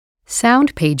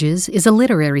Sound Pages is a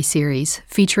literary series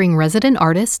featuring resident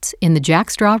artists in the Jack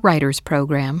Straw Writers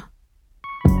Program.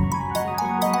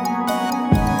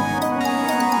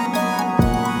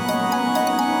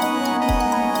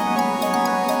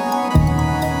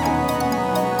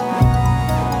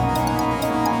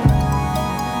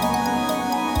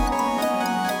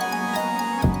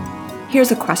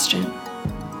 Here's a question.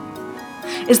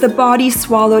 Is the body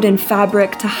swallowed in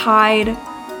fabric to hide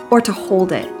or to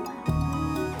hold it?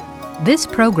 This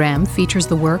program features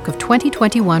the work of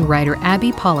 2021 writer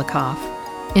Abby Polikoff.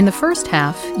 In the first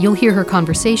half, you'll hear her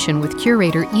conversation with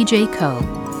curator E.J. Koh.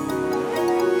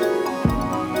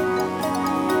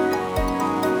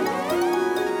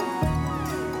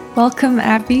 Welcome,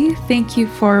 Abby. Thank you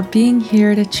for being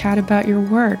here to chat about your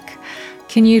work.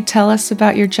 Can you tell us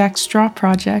about your Jack Straw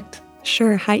project?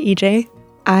 Sure. Hi, EJ.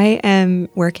 I am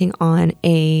working on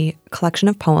a collection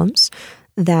of poems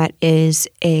that is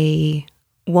a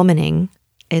womaning.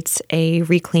 It's a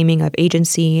reclaiming of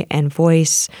agency and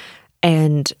voice,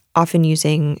 and often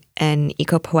using an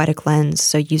eco-poetic lens,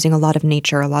 so using a lot of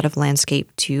nature, a lot of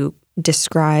landscape to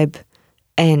describe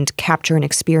and capture an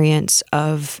experience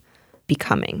of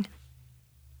becoming.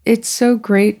 It's so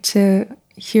great to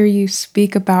hear you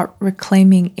speak about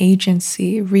reclaiming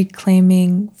agency,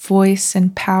 reclaiming voice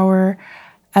and power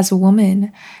as a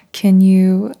woman. Can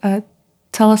you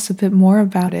tell us a bit more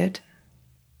about it?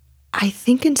 I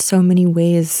think in so many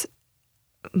ways,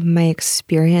 my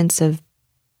experience of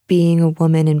being a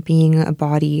woman and being a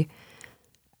body,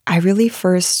 I really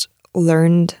first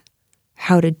learned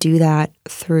how to do that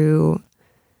through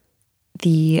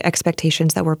the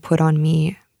expectations that were put on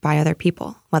me by other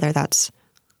people, whether that's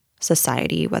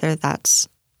society, whether that's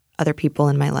other people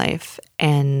in my life.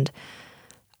 And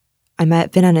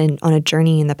I've been on a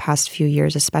journey in the past few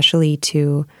years, especially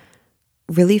to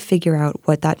really figure out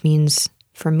what that means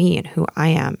for me and who I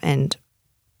am, and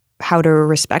how to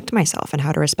respect myself and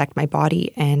how to respect my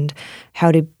body and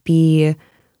how to be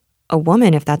a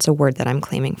woman, if that's a word that I'm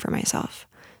claiming for myself.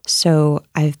 So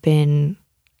I've been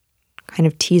kind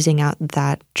of teasing out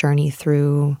that journey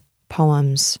through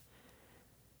poems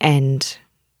and,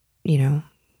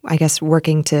 I guess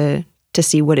working to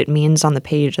see what it means on the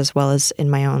page as well as in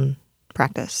my own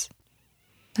practice.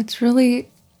 That's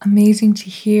really amazing to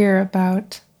hear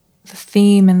about the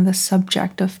theme and the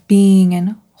subject of being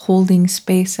and holding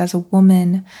space as a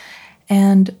woman.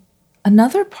 And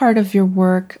another part of your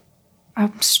work,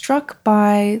 I'm struck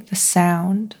by the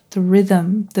sound, the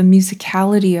rhythm, the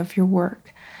musicality of your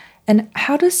work. And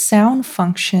how does sound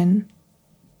function?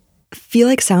 I feel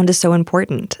like sound is so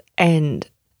important. And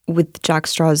with Jack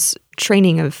Straw's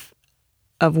training of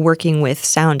working with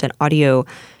sound and audio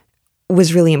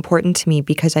was really important to me,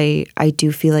 because I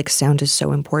do feel like sound is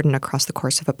so important across the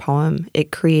course of a poem.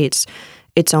 It creates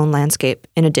its own landscape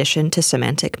in addition to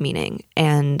semantic meaning.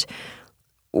 And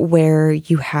where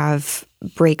you have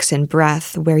breaks in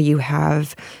breath, where you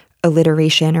have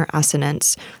alliteration or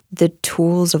assonance, the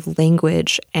tools of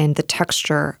language and the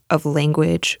texture of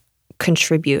language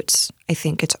contributes, I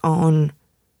think, its own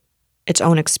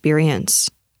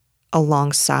experience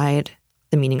alongside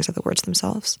the meanings of the words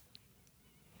themselves.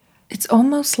 It's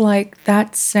almost like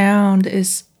that sound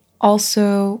is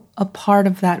also a part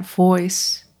of that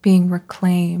voice being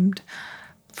reclaimed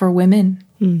for women,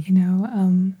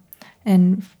 and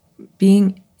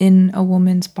being in a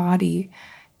woman's body.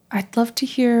 I'd love to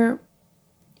hear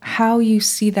how you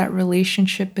see that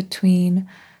relationship between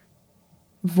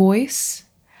voice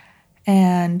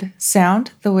and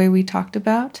sound, the way we talked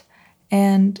about,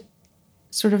 and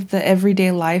sort of the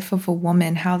everyday life of a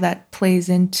woman, how that plays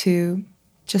into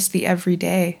just the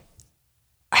everyday.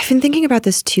 I've been thinking about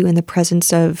this too, in the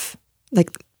presence of,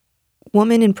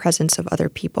 woman in presence of other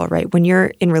people, right? When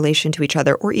you're in relation to each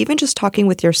other, or even just talking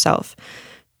with yourself,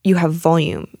 you have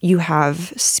volume, you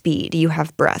have speed, you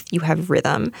have breath, you have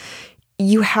rhythm.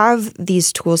 You have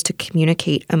these tools to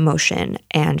communicate emotion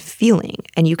and feeling,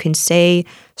 and you can say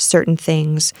certain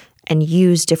things and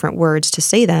use different words to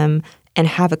say them and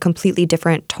have a completely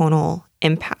different tonal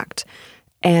impact.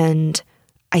 And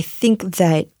I think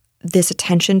that this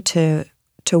attention to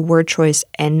word choice,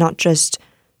 and not just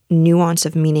nuance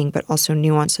of meaning, but also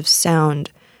nuance of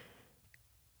sound,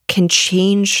 can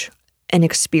change an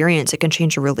experience. It can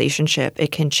change a relationship.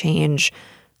 It can change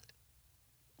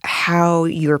how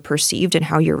you're perceived and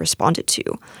how you're responded to.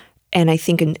 And I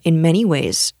think in many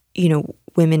ways,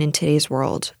 women in today's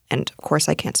world, and of course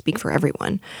I can't speak for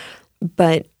everyone,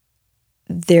 but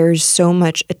there's so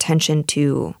much attention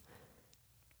to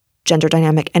gender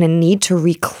dynamic and a need to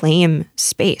reclaim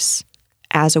space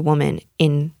as a woman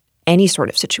in any sort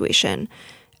of situation.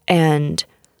 And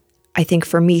I think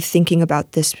for me, thinking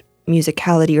about this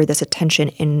musicality or this attention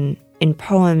in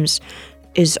poems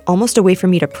is almost a way for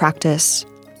me to practice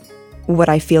what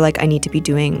I feel like I need to be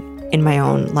doing in my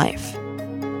own life.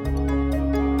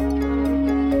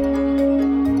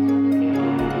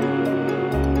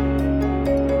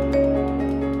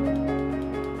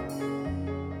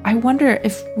 I wonder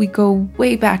if we go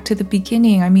way back to the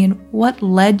beginning. I mean, what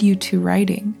led you to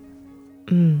writing?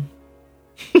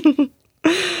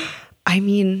 I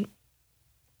mean,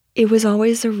 it was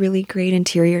always a really great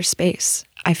interior space.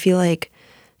 I feel like,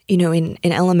 in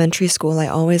elementary school, I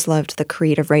always loved the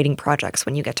creative writing projects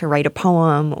when you get to write a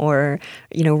poem or,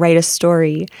 write a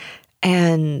story.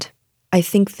 And I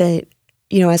think that,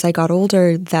 as I got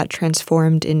older, that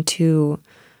transformed into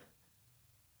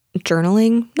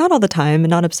journaling, not all the time and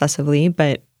not obsessively,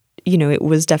 but, it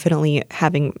was definitely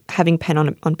having pen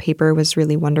on paper was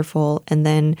really wonderful. And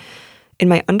then in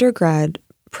my undergrad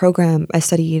program, I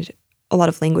studied a lot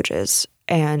of languages,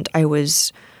 and I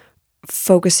was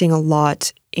focusing a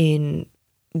lot in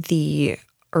the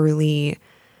early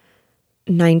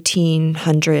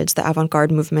 1900s, the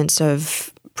avant-garde movements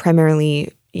of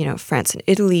primarily, France and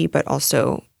Italy, but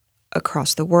also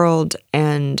across the world.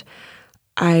 And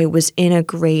I was in a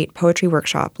great poetry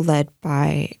workshop led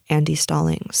by Andy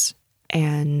Stallings,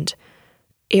 and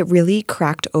it really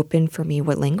cracked open for me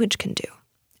what language can do.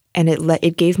 And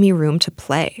it gave me room to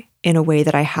play in a way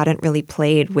that I hadn't really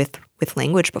played with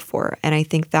language before. And I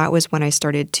think that was when I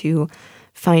started to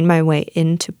find my way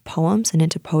into poems and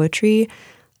into poetry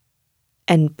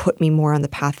and put me more on the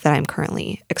path that I'm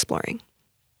currently exploring.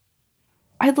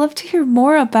 I'd love to hear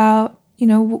more about,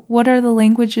 what are the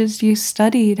languages you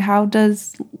studied? How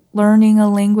does learning a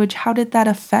language, how did that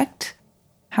affect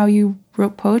how you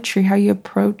wrote poetry, how you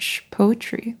approach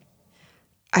poetry?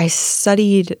 I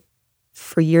studied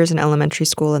for years in elementary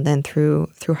school, and then through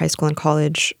high school and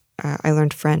college, I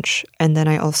learned French. And then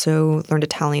I also learned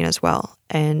Italian as well,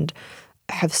 and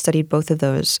have studied both of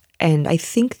those. And I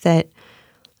think that,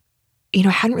 I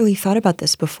hadn't really thought about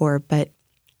this before, but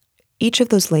each of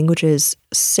those languages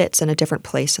sits in a different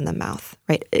place in the mouth,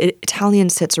 right? Italian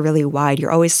sits really wide. You're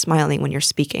always smiling when you're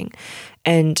speaking.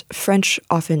 And French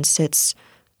often sits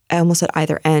almost at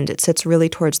either end. It sits really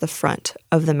towards the front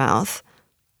of the mouth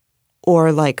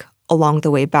or like along the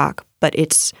way back, but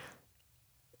it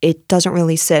doesn't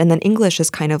really sit. And then English is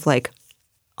kind of like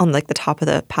on like the top of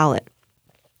the palate.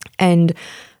 And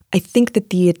I think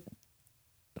that the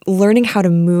learning how to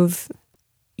move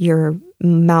your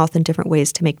mouth in different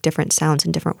ways to make different sounds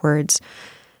and different words,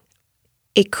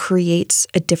 it creates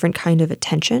a different kind of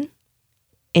attention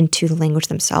into the language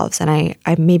themselves. And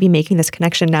I may be making this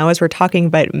connection now as we're talking,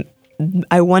 but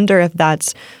I wonder if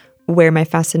that's where my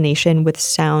fascination with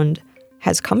sound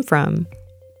has come from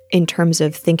in terms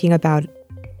of thinking about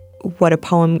what a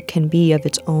poem can be of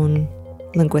its own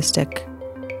linguistic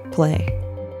play.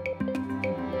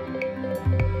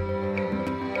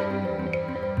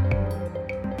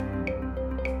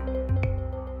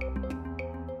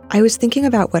 I was thinking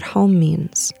about what home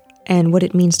means and what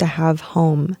it means to have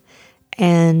home.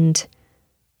 And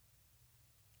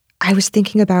I was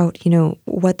thinking about,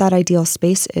 what that ideal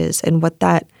space is and what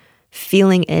that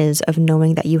feeling is of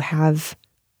knowing that you have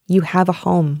a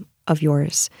home of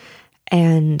yours.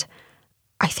 And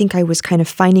I think I was kind of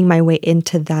finding my way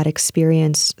into that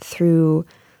experience through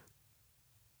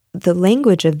the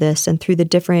language of this and through the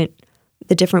different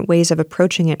ways of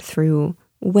approaching it, through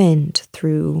wind,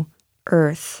 through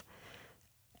earth.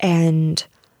 And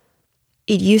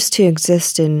it used to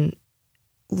exist in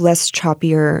less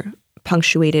choppier,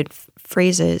 punctuated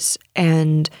phrases.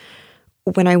 And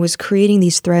when I was creating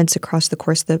these threads across the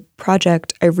course of the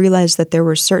project, I realized that there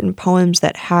were certain poems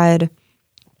that had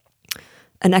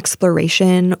an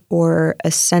exploration or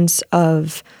a sense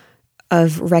of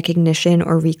recognition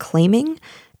or reclaiming.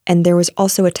 And there was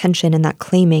also a tension in that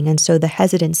claiming. And so the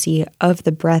hesitancy of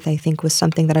the breath, I think, was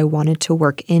something that I wanted to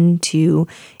work into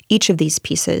each of these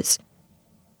pieces.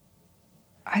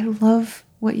 I love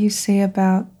what you say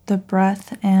about the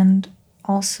breath and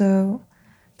also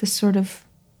the sort of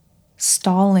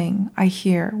stalling I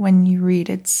hear when you read.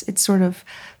 It's sort of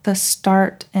the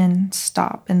start and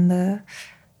stop, and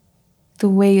the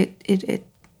way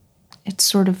it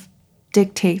sort of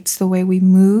dictates the way we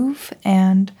move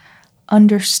and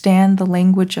understand the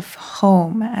language of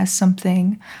home as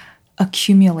something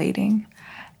accumulating.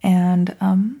 And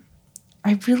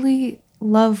I really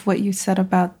love what you said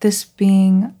about this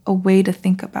being a way to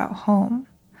think about home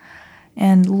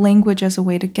and language as a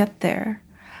way to get there.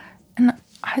 And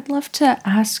I'd love to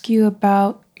ask you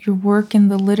about your work in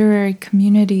the literary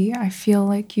community. I feel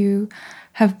like you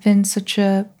have been such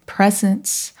a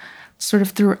presence sort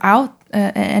of throughout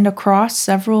and across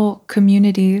several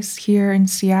communities here in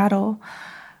Seattle.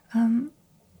 Can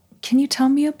you tell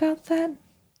me about that?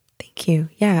 Thank you.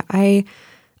 Yeah, I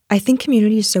think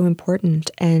community is so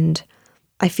important, and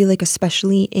I feel like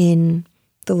especially in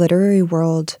the literary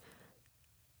world,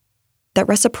 that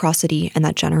reciprocity and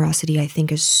that generosity, I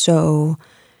think, is so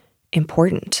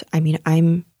important. I mean,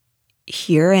 I'm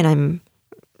here and I'm,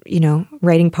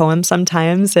 writing poems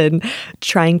sometimes and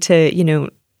trying to,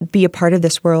 be a part of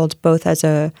this world, both as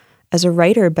a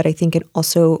writer, but I think it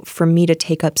also, for me to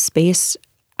take up space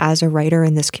as a writer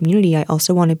in this community, I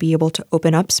also want to be able to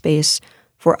open up space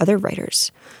for other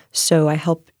writers. So I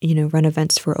help, run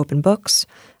events for open books,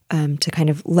 to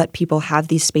kind of let people have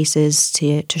these spaces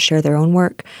to share their own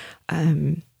work.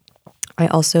 I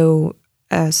also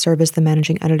serve as the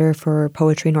managing editor for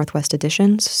Poetry Northwest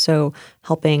Editions, so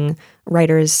helping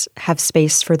writers have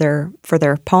space for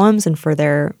their poems and for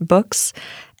their books,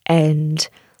 and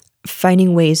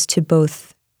finding ways to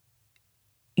both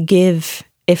give,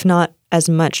 if not as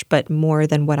much, but more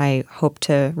than what I hope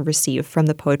to receive from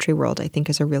the poetry world, I think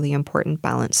is a really important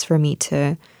balance for me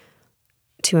to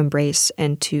embrace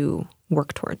and to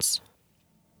work towards.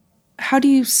 How do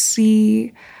you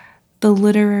see the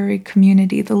literary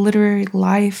community, the literary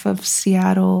life of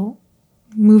Seattle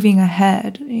moving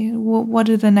ahead? What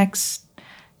do the next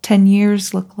 10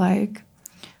 years look like?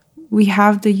 We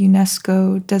have the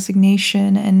UNESCO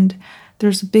designation, and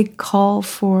there's a big call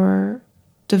for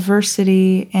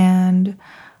diversity, and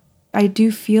I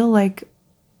do feel like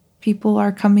people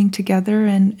are coming together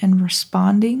and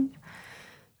responding.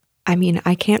 I mean,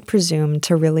 I can't presume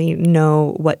to really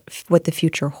know what the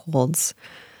future holds,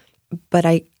 but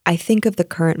I think of the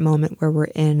current moment where we're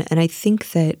in, and I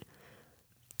think that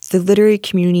the literary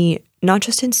community, not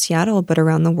just in Seattle, but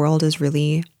around the world, is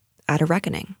really at a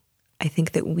reckoning. I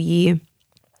think that we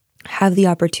have the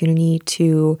opportunity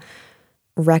to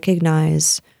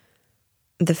recognize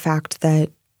the fact that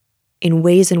in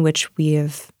ways in which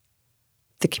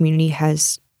the community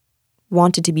has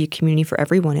wanted to be a community for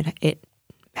everyone, it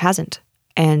hasn't.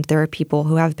 And there are people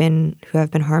who have been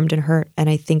harmed and hurt. And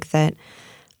I think that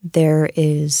there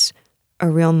is a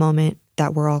real moment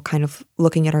that we're all kind of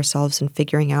looking at ourselves and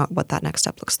figuring out what that next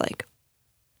step looks like.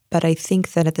 But I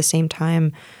think that at the same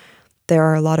time, there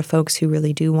are a lot of folks who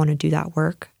really do want to do that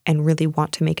work and really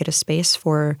want to make it a space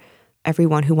for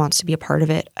everyone who wants to be a part of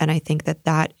it. And I think that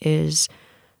that is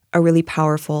a really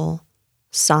powerful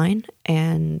sign.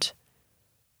 And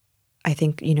I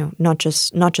think, not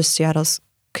just Seattle's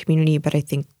community, but I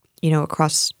think,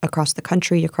 across the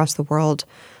country, across the world,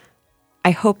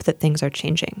 I hope that things are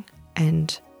changing.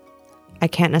 And I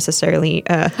can't necessarily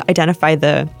identify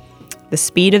the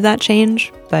speed of that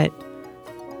change, but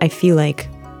I feel like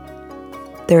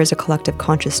there is a collective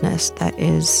consciousness that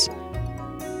is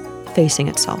facing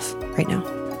itself right now.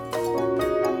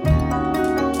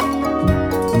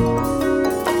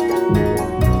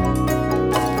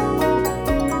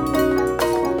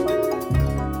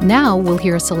 Now we'll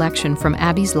hear a selection from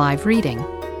Abby's live reading.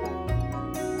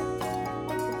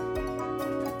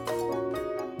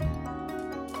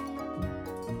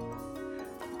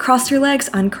 Cross your legs,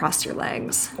 uncross your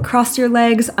legs. Cross your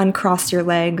legs, uncross your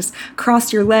legs.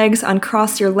 Cross your legs,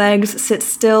 uncross your legs. Sit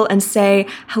still and say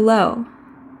hello.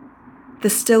 The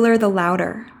stiller, the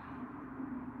louder.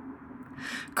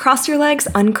 Cross your legs,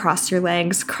 uncross your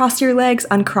legs. Cross your legs,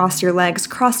 uncross your legs.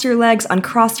 Cross your legs,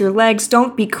 uncross your legs.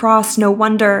 Don't be cross, no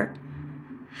wonder.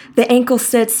 The ankle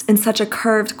sits in such a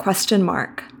curved question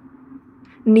mark.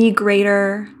 Knee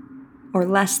greater or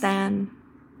less than.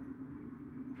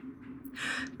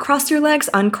 Cross your legs,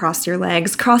 uncross your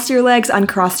legs. Cross your legs,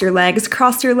 uncross your legs.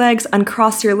 Cross your legs,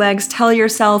 uncross your legs. Tell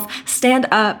yourself, stand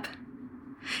up.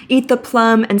 Eat the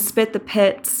plum and spit the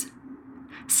pits.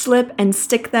 Slip and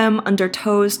stick them under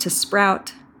toes to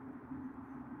sprout.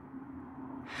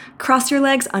 Cross your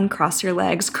legs, uncross your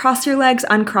legs. Cross your legs,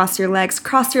 uncross your legs.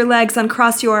 Cross your legs,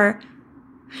 uncross your...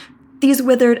 These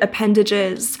withered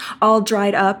appendages, all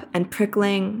dried up and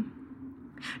prickling.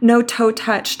 No toe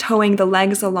touch towing the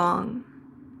legs along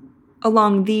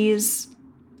these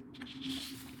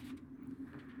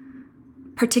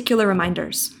particular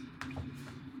reminders.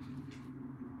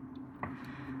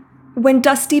 When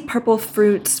dusty purple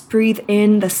fruits breathe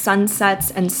in the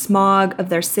sunsets and smog of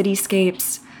their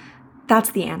cityscapes, that's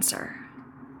the answer.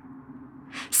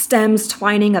 Stems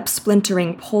twining up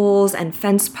splintering poles and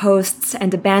fence posts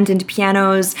and abandoned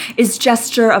pianos is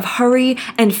gesture of hurry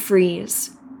and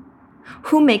freeze.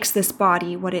 Who makes this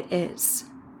body what it is?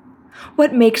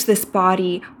 What makes this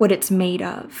body what it's made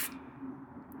of?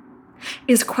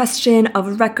 Is question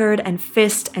of record and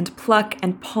fist and pluck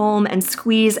and palm and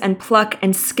squeeze and pluck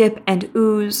and skip and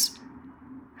ooze.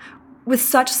 With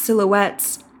such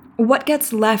silhouettes, what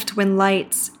gets left when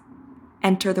lights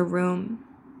enter the room?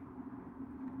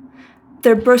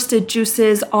 Their bursted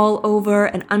juices all over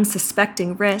an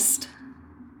unsuspecting wrist.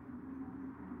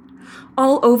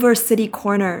 All over city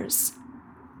corners.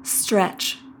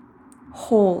 Stretch,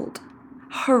 hold,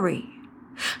 hurry.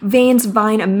 Veins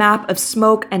vine a map of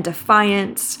smoke and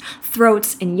defiance,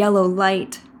 throats in yellow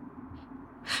light.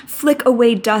 Flick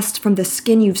away dust from the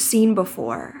skin you've seen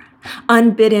before.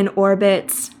 Unbidden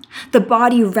orbits, the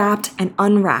body wrapped and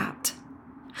unwrapped.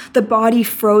 The body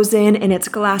frozen in its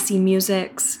glassy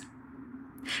musics.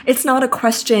 It's not a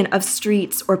question of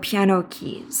streets or piano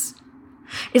keys.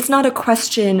 It's not a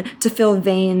question to fill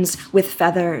veins with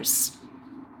feathers.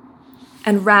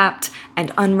 And wrapped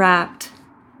and unwrapped.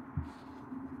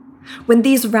 When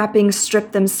these wrappings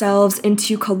strip themselves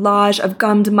into collage of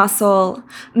gummed muscle,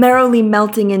 merrily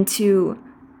melting into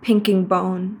pinking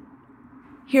bone,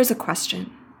 here's a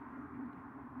question.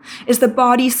 Is the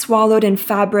body swallowed in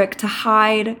fabric to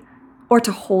hide or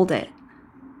to hold it?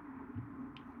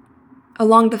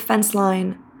 Along the fence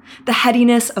line, the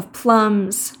headiness of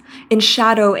plums, in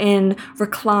shadow in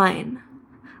recline.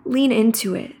 Lean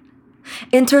into it.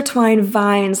 Intertwine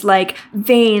vines like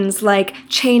veins, like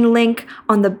chain link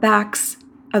on the backs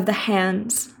of the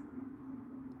hands.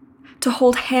 To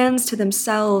hold hands to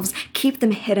themselves, keep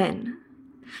them hidden.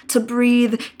 To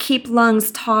breathe, keep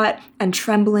lungs taut and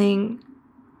trembling.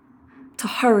 To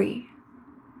hurry,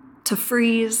 to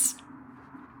freeze.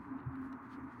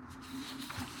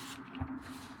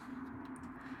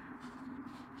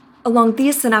 Along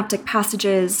these synaptic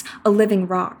passages, a living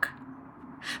rock.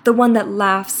 The one that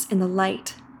laughs in the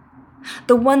light.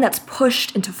 The one that's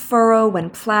pushed into furrow when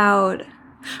plowed.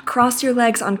 Cross your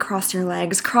legs, uncross your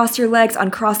legs. Cross your legs,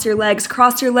 uncross your legs.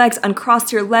 Cross your legs,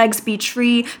 uncross your legs. Be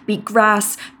tree, be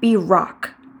grass, be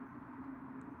rock.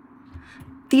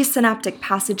 These synaptic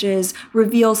passages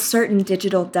reveal certain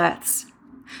digital deaths,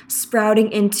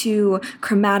 sprouting into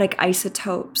chromatic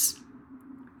isotopes.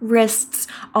 Wrists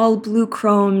all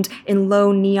blue-chromed in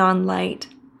low neon light.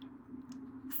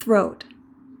 Throat.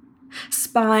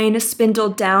 Spine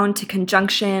spindled down to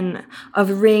conjunction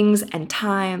of rings and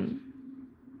time.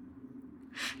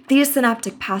 These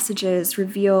synaptic passages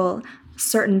reveal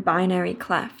certain binary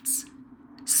clefts,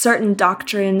 certain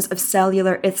doctrines of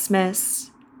cellular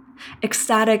isthmus,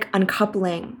 ecstatic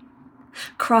uncoupling,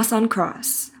 cross on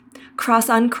cross, cross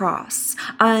on cross,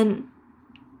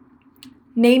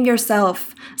 name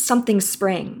yourself something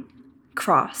spring,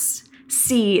 cross,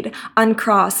 seed,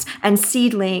 uncross, and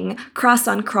seedling, cross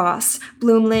on cross,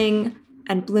 bloomling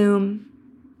and bloom.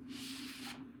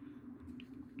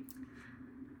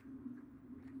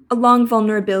 A long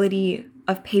vulnerability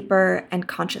of paper and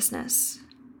consciousness.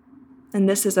 And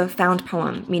this is a found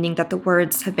poem, meaning that the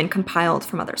words have been compiled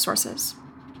from other sources.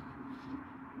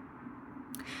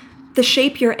 The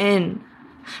shape you're in,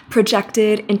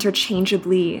 projected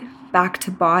interchangeably back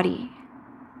to body,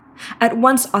 at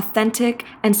once authentic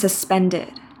and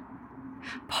suspended.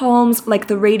 Palms like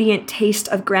the radiant taste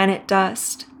of granite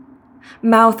dust,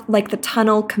 mouth like the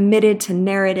tunnel committed to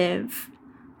narrative,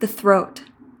 the throat,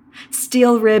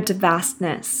 steel-ribbed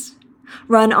vastness,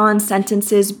 run-on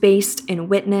sentences based in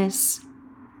witness.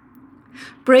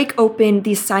 Break open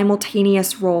these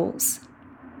simultaneous roles,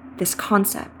 this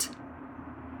concept.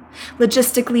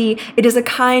 Logistically, it is a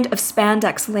kind of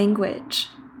spandex language.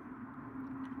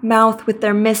 Mouth with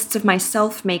their mists of my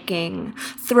self-making,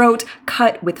 throat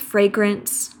cut with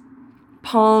fragrance,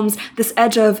 palms this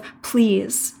edge of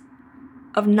please,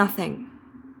 of nothing,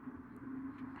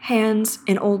 hands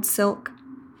in old silk.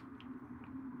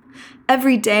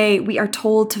 Every day we are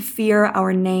told to fear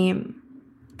our name,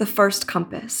 the first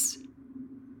compass.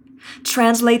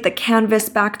 Translate the canvas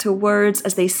back to words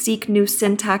as they seek new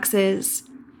syntaxes,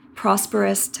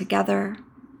 prosperous together.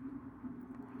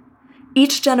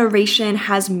 Each generation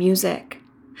has music,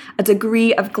 a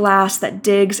degree of glass that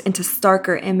digs into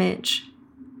starker image.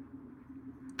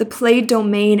 The played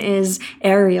domain is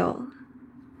aerial,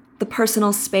 the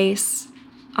personal space,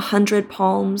 100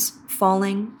 palms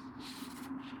falling.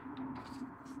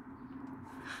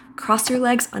 Cross your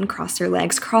legs, uncross your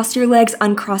legs, cross your legs,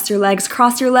 uncross your legs,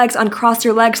 cross your legs, uncross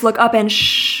your legs, look up and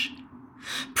shh.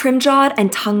 Prim-jawed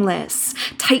and tongueless,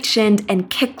 tight-shinned and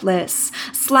kickless,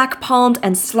 slack-palmed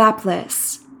and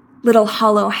slapless, little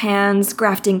hollow hands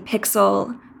grafting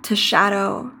pixel to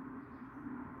shadow.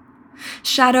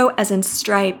 Shadow as in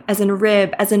stripe, as in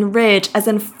rib, as in ridge, as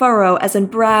in furrow, as in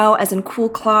brow, as in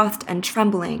cool-clothed and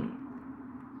trembling,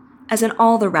 as in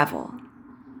all the revel,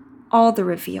 all the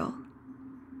reveal.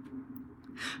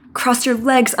 Cross your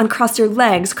legs, uncross your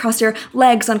legs, cross your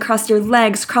legs, uncross your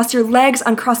legs, cross your legs,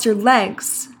 uncross your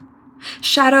legs.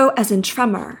 Shadow as in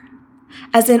tremor,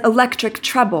 as in electric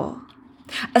treble,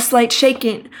 a slight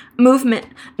shaking, movement,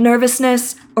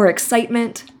 nervousness, or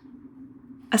excitement,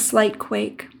 a slight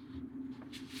quake.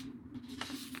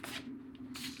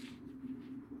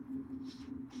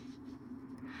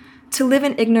 To live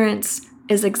in ignorance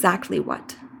is exactly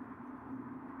what?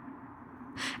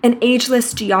 An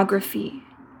ageless geography,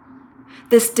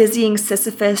 this dizzying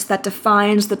Sisyphus that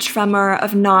defines the tremor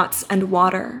of knots and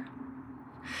water.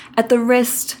 At the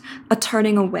wrist, a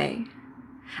turning away.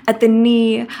 At the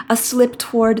knee, a slip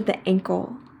toward the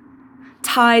ankle.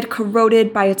 Tide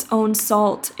corroded by its own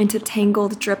salt into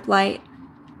tangled drip light.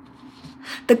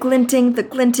 The glinting, the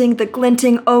glinting, the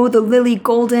glinting, oh, the lily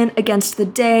golden against the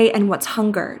day and what's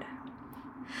hungered.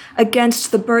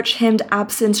 Against the birch-hymned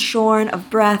absence shorn of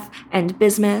breath and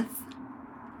bismuth.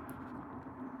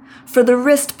 For the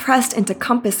wrist pressed into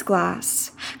compass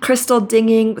glass, crystal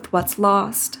dinging with what's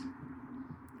lost.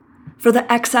 For the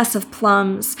excess of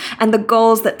plums and the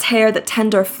gulls that tear the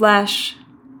tender flesh.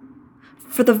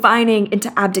 For the vining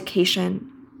into abdication.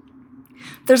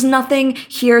 There's nothing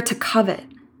here to covet.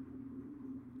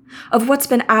 Of what's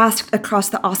been asked across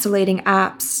the oscillating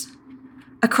apps,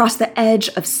 across the edge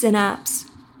of synapse,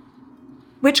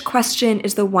 which question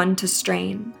is the one to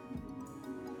strain?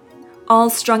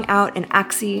 All strung out in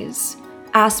axes,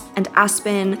 asp and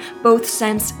aspen both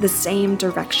sense the same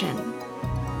direction.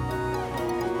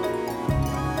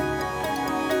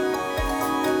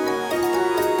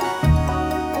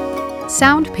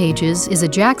 Sound Pages is a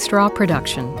Jack Straw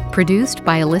production, produced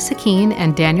by Alyssa Keene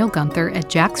and Daniel Gunther at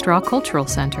Jack Straw Cultural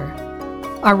Center.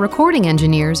 Our recording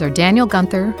engineers are Daniel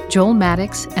Gunther, Joel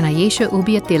Maddox, and Ayesha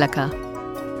Ubiatilaka.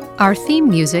 Our theme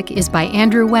music is by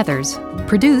Andrew Weathers,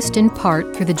 produced in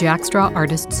part through the Jack Straw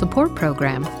Artist Support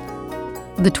Program.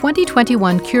 The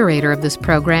 2021 curator of this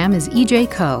program is E.J.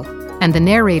 Coe, and the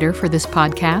narrator for this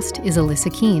podcast is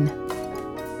Alyssa Keene.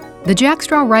 The Jack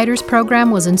Straw Writers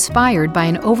Program was inspired by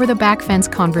an over-the-back-fence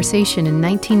conversation in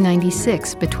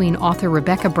 1996 between author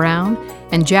Rebecca Brown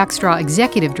and Jack Straw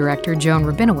Executive Director Joan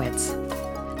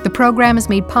Rabinowitz. The program is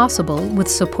made possible with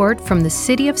support from the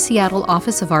City of Seattle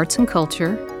Office of Arts and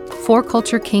Culture, For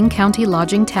Culture King County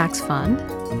Lodging Tax Fund,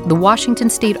 the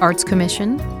Washington State Arts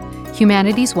Commission,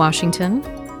 Humanities Washington,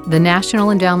 the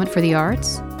National Endowment for the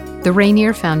Arts, the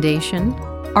Rainier Foundation,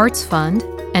 Arts Fund,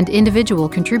 and individual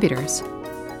contributors.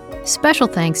 Special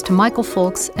thanks to Michael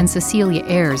Folks and Cecilia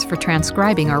Ayers for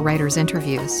transcribing our writers'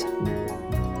 interviews.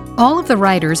 All of the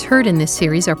writers heard in this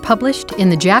series are published in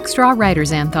the Jack Straw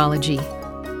Writers Anthology.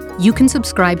 You can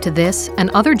subscribe to this and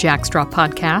other Jack Straw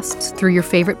podcasts through your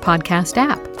favorite podcast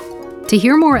app. To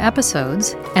hear more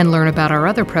episodes and learn about our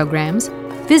other programs,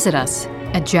 visit us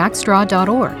at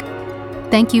jackstraw.org.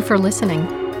 Thank you for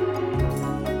listening.